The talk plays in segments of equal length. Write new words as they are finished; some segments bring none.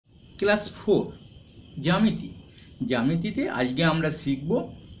Class 4 জ্যামিতিতে আজকে আমরা শিখব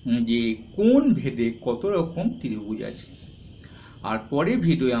যে কোণ ভেদে কত রকম ত্রিভুজ আছে। আর পরে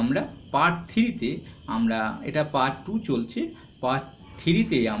ভিডিওয়ে আমরা পার্ট 3-তে আমরা, এটা পার্ট 2 চলছে, পার্ট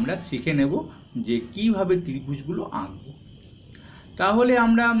 3-তে আমরা শিখে নেব যে কিভাবে ত্রিভুজগুলো আঁকব। তাহলে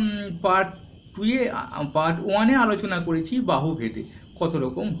আমরা পার্ট 1-এ আলোচনা করেছি বাহু ভেদে কত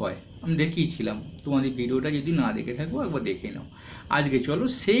রকম হয়, আমি দেখিয়েছিলাম। তোমাদের ভিডিওটা যদি না দেখে থাকো একবার দেখে নাও। আজকে চলো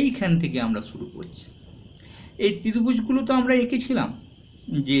সেইখান থেকে আমরা শুরু করছি। এই ত্রিভুজগুলো তো আমরা এঁকেছিলাম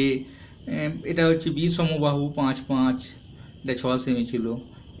যে এটা হচ্ছে বি সমবাহু 5 5, এটা 6 সেমি ছিল,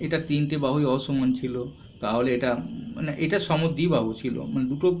 এটা 3টে বাহুই অসমান ছিল, তাহলে এটা মানে এটা সমদ্বিবাহু ছিল, মানে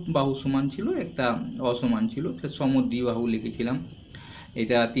দুটো বাহু সমান ছিল, একটা অসমান ছিল, এটা সমদ্বিবাহু লিখেছিলাম।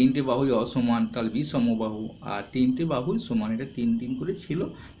 এটা 3টে বাহুই অসমান, তাহলে বি সমবাহু, আর 3টে বাহুই সমান, এটা 3 3 করে ছিল,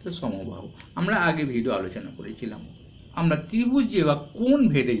 এটা সমবাহু। আমরা আগে ভিডিও আলোচনা করেছিলাম। আমরা ত্রিভুজে বা কোণ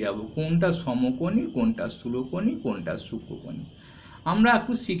ভেদে যাব, কোনটা সমকোণী, কোনটা স্থূলকোণী, কোনটা সূক্ষ্মকোণী। আমরা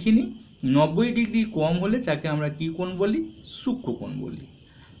একটু শিখে নিই। 90 ডিগ্রি কম হলে তাকে আমরা কি কোণ বলি? সূক্ষ্মকোণ বলি।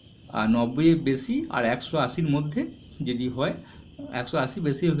 আর 90-এর বেশি আর 180-র মধ্যে যদি হয়, 180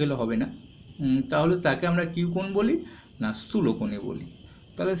 বেশি হয়ে গেলে হবে না, তাহলে তাকে আমরা কি কোণ বলি? না, স্থূলকোণে বলি।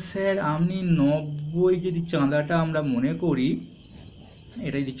 তাহলে স্যার আপনি 90 যদি চাঁদাটা আমরা মনে করি,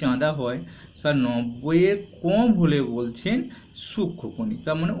 এটা যদি চাঁদা হয়, স্যার 90-এর কম হলে বলছেন সূক্ষ্মকোণী,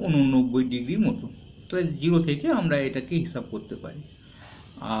 তার মানে 89 ডিগ্রির মতো। তাহলে 0 থেকে আমরা এটাকে হিসাব করতে পারি।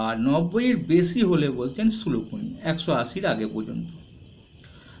 আর 90-এর বেশি হলে বলছেন স্থূলকোণী, 180-র আগে পর্যন্ত।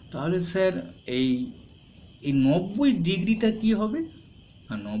 তাহলে স্যার এই 90 ডিগ্রিটা কি হবে?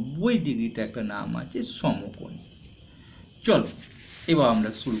 আর 90 ডিগ্রিটা একটা নাম আছে সমকোণ। চলো এবার আমরা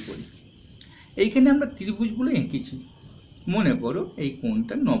শুরু করি। এইখানে আমরা ত্রিভুজগুলো এঁকেছি। মনে করো এই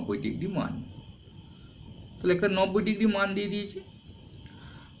কোণটা 90 ডিগ্রি মান, তাহলে একটা 90 ডিগ্রি মান দিয়ে দিয়েছি।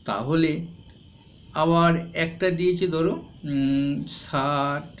 তাহলে আবার একটা দিয়েছে ধরো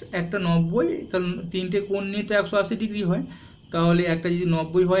 60, একটা 90, তাহলে 3টে কোণ নিয়ে তো 180 ডিগ্রি হয়, তাহলে একটা যদি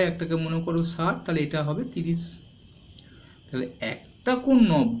 90 হয়, একটাকে মনে করো 60, তাহলে এটা হবে 30। তাহলে একটা কোণ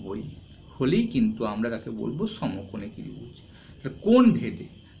 90 হলেই কিন্তু আমরা তাকে বলবো সমকোণী ত্রিভুজ।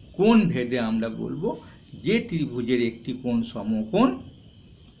 কোণ ভেদে আমরা বলবো যে ত্রিভুজের একটি কোণ সমকোণ,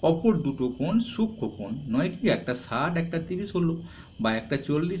 অপর দুটো কোণ সূক্ষ্মকোণ। নয় কি একটা 60 একটা 30 হলো, বা একটা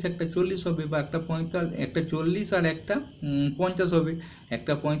 40 একটা 40 হবে, বা একটা 45, একটা 40 আর একটা 50 হবে,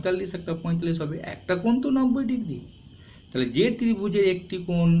 একটা 45 একটা 45 হবে, একটা কোণ তো 90 ডিগ্রি। তাহলে যে ত্রিভুজের একটি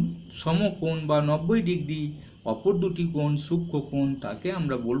কোণ সমকোণ বা 90 ডিগ্রি, অপর দুটি কোণ সূক্ষ্মকোণ, তাকে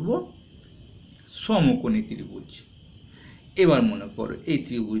আমরা বলবো সমকোণী ত্রিভুজ। এবার মনে করো এই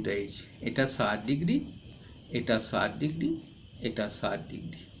ত্রিভুজটা এইছে, এটা 60 ডিগ্রি, এটা 60 ডিগ্রি, এটা 60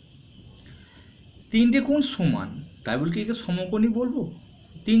 ডিগ্রি, 3টে কোণ সমান, তাই বলে কি একে সমকোণী বলবো?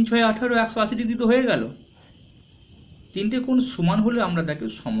 3 6 18, 180 ডিগ্রি তো হয়ে গেল। 3টে কোণ সমান হলে আমরা তাকে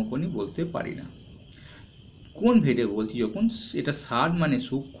সমকোণী বলতে পারি না। কোণ ভেদে বলছি যখন, এটা 60 মানে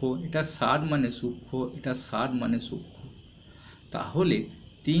সূক্ষ্ম, এটা 60 মানে সূক্ষ্ম, এটা 60 মানে সূক্ষ্ম, তাহলে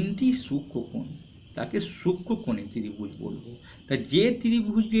 3টি সূক্ষ্মকোণ, তাকে সূক্ষ্মকোণী ত্রিভুজ বলবো। তা যে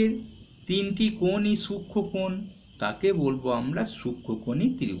ত্রিভুজের 3টি কোণই সূক্ষ্মকোণ, তাকে বলবো আমরা সূক্ষ্মকোণী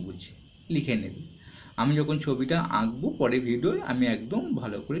ত্রিভুজ। লিখে নেবে। আমি যখন ছবিটা আঁকবো পরে ভিডিওয় আমি একদম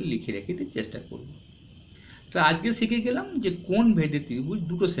ভালো করে লিখে রেখে চেষ্টা করব। তা আজকে শিখে গেলাম যে কোণ ভেদে ত্রিভুজ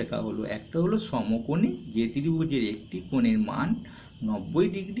দুটো শেখা হলো। একটা হলো সমকোণী, যে ত্রিভুজের একটি কোণের মান 90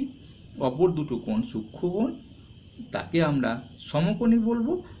 ডিগ্রি, অপর দুটো কোণ সূক্ষ্মকোণ, তাকে আমরা সমকোণী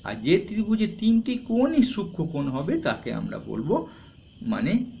বলবো। আর যে ত্রিভুজে 3টি কোণই সূক্ষ্মকোণ হবে, তাকে আমরা বলবো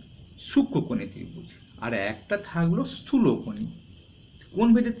মানে সূক্ষ্মকোণী ত্রিভুজ। আর একটা থাকলো স্থূলকোণী। কোণ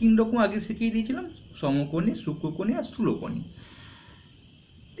ভেদে 3 রকম আগে শিখিয়ে দিয়েছিলাম, সমকোণী, সূক্ষ্মকোণী আর স্থূলকোণী।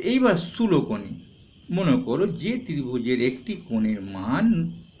 এইবার স্থূলকোণী, মনে করো যে ত্রিভুজের একটি কোণের মান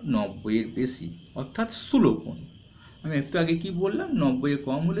 90-এর বেশি, অর্থাৎ স্থূলকোণ। আমি একটু আগে কি বললাম? 90-এর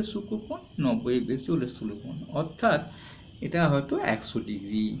কম হলে সূক্ষ্মকোণ, 90-এর বেশি হলে স্থূলকোণ। অর্থাৎ এটা হয়তো 100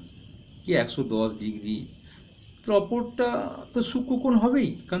 ডিগ্রি কি 110 ডিগ্রি, তো অপরটা তো সূক্ষ্মকোণ হবেই,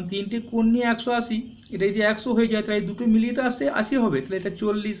 কারণ 3টে কোণ নিয়ে 180, এটা যদি 100 হয়ে যায় তাহলে দুটো মিলিয়ে তো 80 হবে, তাহলে এটা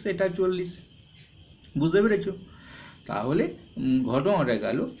 40, এটা 40। বুঝতে পেরেছো? তাহলে ঘটনাটা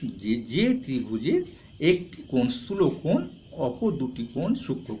গেল যে ত্রিভুজের একটি কোণ স্থূলকোণ, অপর দুটি কোণ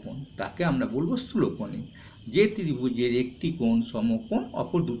সূক্ষ্মকোণ, তাকে আমরা বলবো স্থূলকোণী। যে ত্রিভুজের একটি কোণ সমকোণ,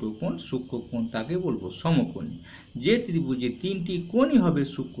 অপর দুটো কোণ সূক্ষ্মকোণ, তাকে বলবো সমকোণী। যে ত্রিভুজের 3টি কোণই হবে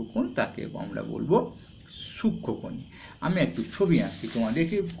সূক্ষ্মকোণ, তাকে আমরা বলবো সূক্ষ্মকোণী। আমি একটু ছবি আঁকি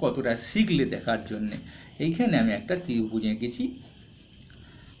তোমাদেরকে কতটা শিখলে দেখার জন্যে। এইখানে আমি একটা ত্রিভুজ এঁকেছি।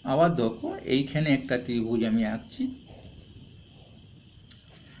 আবার দেখো এইখানে একটা ত্রিভুজ আমি আঁকছি।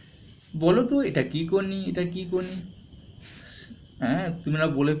 বলো তো এটা কি কোণী, এটা কি কোণী? হ্যাঁ, তোমরা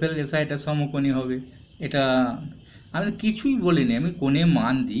বলে ফেললে স্যার এটা সমকোণী হবে। এটা আমি কিছুই বলিনি, আমি কোণের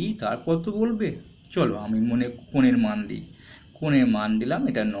মান দিই তারপর তো বলবে। চলো আমি কোণের মান দিই। কোণের মান দিলাম,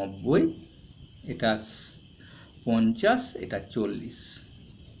 এটা 90, এটা 50, এটা 40।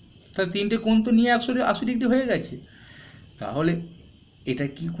 তাহলে তিনটে কোণ তো নিয়ে 180 ডিগ্রি হয়ে গেছে। তাহলে এটা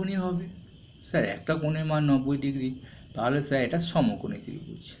কি কোণে হবে? স্যার একটা কোণের মান 90 ডিগ্রি, তাহলে স্যার এটা সমকোণী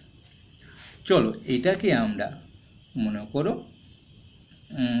ত্রিভুজ। চলো এটাকে আমরা মনে করো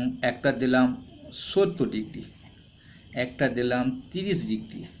একটা দিলাম 70 ডিগ্রি, একটা দিলাম 30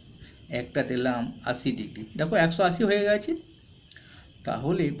 ডিগ্রি, একটা দিলাম 80 ডিগ্রি। দেখো 180 হয়ে গেছে।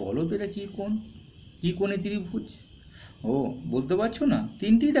 তাহলে বলো তো এটা কী কোণ, কী কোণে ত্রিভুজ? ও বলতে পারছো না?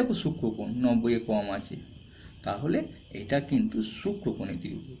 তিনটেই দেখো সূক্ষ্মকোণ, 90 কম আছে। তাহলে এটা কিন্তু সূক্ষ্মকোণী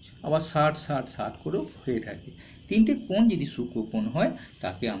ত্রিভুজ। আবার 60 60 60 করেও হয়ে থাকে। তিনটে কোণ যদি সূক্ষ্মকোণ হয়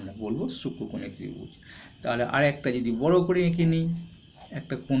তাকে আমরা বলবো সূক্ষ্মকোণী ত্রিভুজ। তাহলে আর একটা যদি বড় করে এঁকে নিই,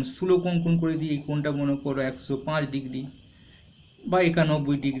 একটা কোণ স্থূলকোণ কোণ করে দিই, এই কোণটা মনে করো 105 ডিগ্রি বা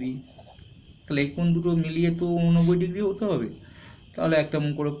 91 ডিগ্রি। তাহলে এই কোণ দুটো মিলিয়ে তো 89 ডিগ্রি হতে হবে। তাহলে একটা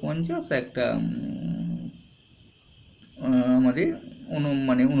মনে করো 50, একটা আমাদের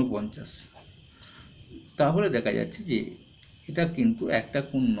 49। তাহলে দেখা যাচ্ছে যে এটা কিন্তু একটা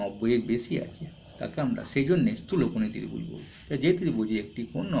কোণ 90 এর বেশি আছে, তাকে আমরা সেই জন্য স্থূলকোণী ত্রিভুজ বলি। যে ত্রিভুজে একটি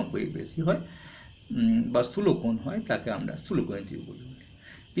কোণ 90 এর বেশি হয় বা স্থূলকোণ হয় তাকে আমরা স্থূলকোণী ত্রিভুজ বলি।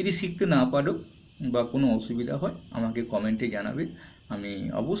 যদি শিখতে না পারো বা কোনো অসুবিধা হয় আমাকে কমেন্টে জানাবে, আমি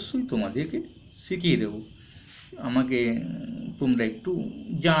অবশ্যই তোমাদেরকে শিখিয়ে দেবো। আমাকে তোমরা একটু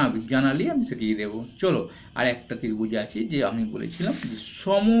জানালে আমি শিখিয়ে দেবো। চলো আর একটা ত্রিভুজ আছে যে আমি বলেছিলাম যে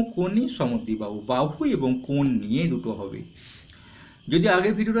সমকোণী সমদ্বিবাহু, বাহু এবং কোণ নিয়ে দুটো হবে। যদি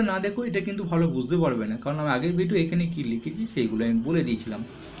আগের ভিডিওটা না দেখো এটা কিন্তু ভালো বুঝতে পারবে না, কারণ আমি আগের ভিডিও এখানে কি লিখেছি সেইগুলো আমি বলে দিয়েছিলাম।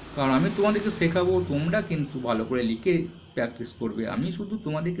 কারণ আমি তোমাদেরকে শেখাবো, তোমরা কিন্তু ভালো করে লিখে প্র্যাকটিস করবে। আমি শুধু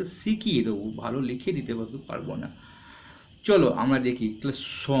তোমাদেরকে শিখিয়ে দেবো, ভালো লিখে দিতে পারবো না। চলো আমরা দেখি তাহলে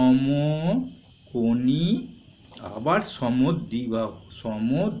সমকোণী আবার সমদ্বিবাহু।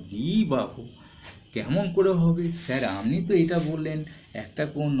 সমদ্বিবাহু কেমন করে হবে? স্যার আপনি তো এটা বললেন একটা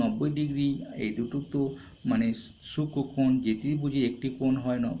কোণ 90 ডিগ্রি, এই দুটো তো মানে সূক্ষ্মকোণ। যে ত্রিভুজে একটি কোণ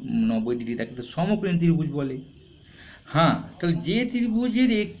হয় 90 ডিগ্রি তাকে তো সমকোণী ত্রিভুজ বলে। হ্যাঁ, তাহলে যে ত্রিভুজের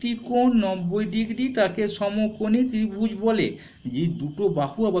একটি কোণ 90 ডিগ্রি তাকে সমকোণী ত্রিভুজ বলে। যে দুটো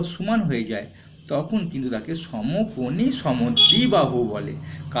বাহু আবার সমান হয়ে যায় তখন কিন্তু তাকে সমকোণী সমদ্বিবাহু বলে।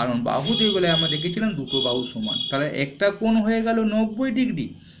 কারণ বাহু দুই বেলায় আমরা দেখেছিলাম দুটো বাহু সমান। তাহলে একটা কোণ হয়ে গেল 90 ডিগ্রি,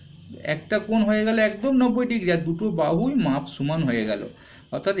 একটা কোণ হয়ে গেল একদম 90 ডিগ্রি, আর দুটো বাহুই মাপ সমান হয়ে গেল।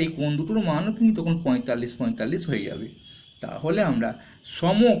 অর্থাৎ এই কোণ দুটোর মানও কিন্তু তখন 45 45 হয়ে যাবে। তাহলে আমরা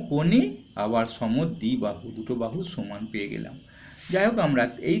সমকোণী আবার সমদ্বিবাহু, দুটো বাহু সমান পেয়ে গেলাম। যাই হোক, আমরা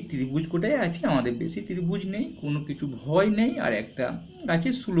এই ত্রিভুজ কোটাই আছে, আমাদের বেশি ত্রিভুজ নেই, কোনো কিছু ভয় নেই। আর একটা আছে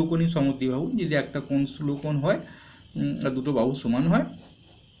স্থূলকোণী সমদ্বিবাহু, যদি একটা কোণ স্থূলকোণ হয় আর দুটো বাহু সমান হয়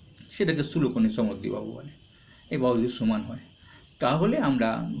সেটাকে স্থূলকোণী সমদ্বিবাহু বলে। এই বাহু যদি সমান হয় তাহলে আমরা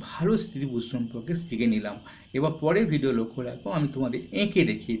ভালো ত্রিভুজ সম্পর্কে শিখে নিলাম। এবার পরের ভিডিও লক্ষ্য রাখো, আমি তোমাদের এঁকে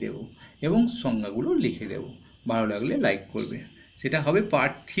দেখিয়ে দেবো এবং সংজ্ঞাগুলো লিখে দেবো। ভালো লাগলে লাইক করবে। সেটা হবে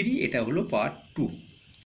পার্ট 3, এটা হলো পার্ট 2।